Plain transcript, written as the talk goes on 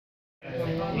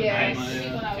Yeah.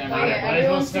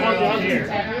 Everyone's down here.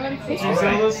 This is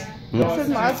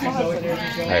my husband.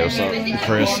 Hey, what's up,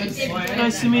 Chris?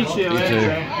 Nice to meet you. You too.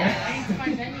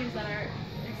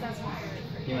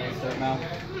 You want to start now?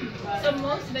 So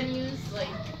most venues like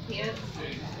can't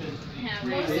have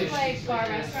mostly like bar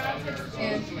restaurants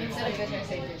and instead of business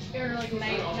or like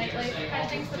nightlife kind of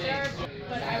things that there are.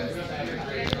 But I was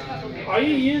Are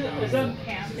you using? Is that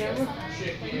camera for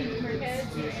kids?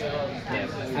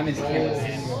 Yeah, I'm into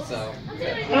cameras, so.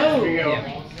 Oh, Here you go.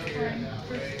 Yeah.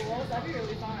 For schools, that'd be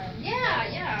really fun.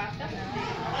 Yeah, definitely. I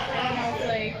don't know if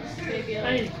like maybe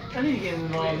like. I need to get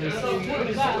involved in this. But,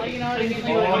 like, you know what I mean?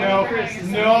 Like, Oh no!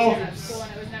 No!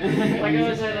 Like I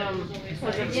was at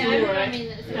school, Yeah, right? I mean,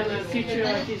 And the teacher,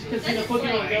 like, because you know,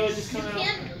 Pokemon Go had just come out.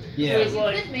 Yeah. It was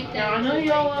like, now I know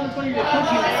y'all want to play your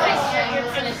Pokemon.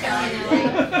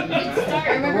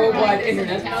 Worldwide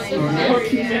internet.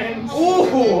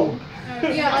 Ooh!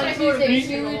 Yeah, on Tuesdays,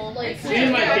 you would like. Me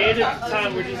and my date at the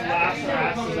time were just laughing our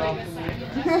asses off.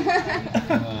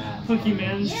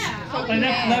 Pokemon. Yeah. Like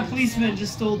that policeman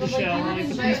just stole the show. Like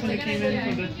the policeman that came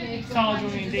in for the college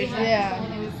orientation. Yeah. Oh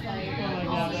my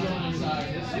god.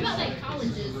 What about like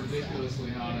colleges?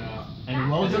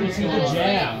 And welcome to the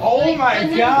jam. Oh my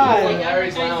god!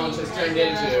 Larry's Lounge has turned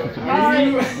into.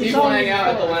 Alright. People hang out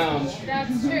at the lounge.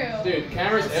 That's true. Dude,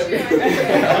 cameras everywhere.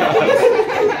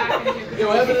 Yo,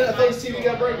 what happened? I thought his TV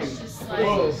got broken.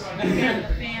 Whoa. I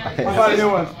bought a new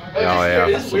one. Oh yeah,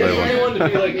 Is that's it weird the for one. anyone to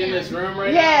be like in this room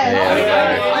right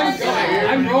Yes.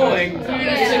 now? I'm rolling. Is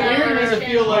it weird or does it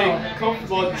feel like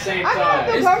comfortable at the same I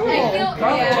don't time? feel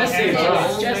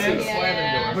comfortable. Jesse.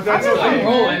 But that's I'm okay.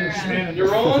 rolling. You're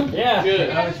rolling? Yeah. Good.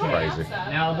 Crazy.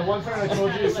 Now, the one friend I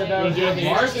told you said that was You good doing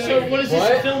March. So what is this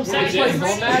What? film What is section?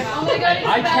 this? I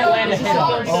can't land a hit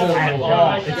on. Oh my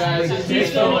god. Guys, it's He's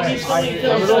filming The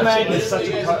film little man section. is such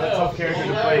a tough character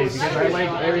to play because I like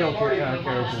aerial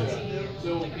characters.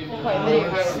 I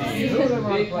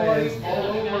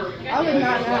would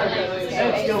not know.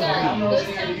 That's still fun. I love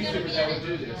that.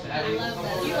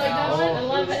 You like that one? I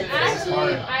love it.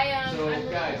 Actually,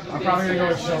 I'm probably gonna go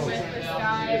with Show.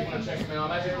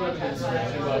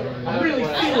 I'm really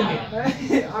feeling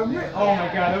it. Oh my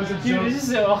god, that was a Dude, joke. this is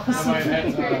so awesome.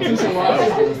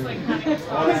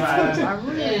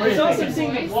 It's awesome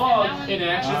seeing the vlog in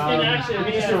action. in action.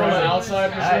 just Yeah. From an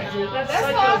outside perspective. That's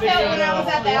how I felt when I was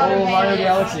at the Oh, Outer Mario Banks.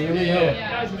 Galaxy, here we go.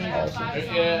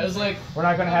 Yeah, it was like. We're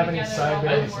not gonna have any side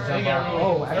bases. Oh, I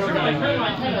don't I know. heard my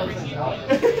head.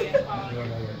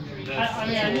 I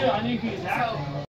mean, I knew he was acting.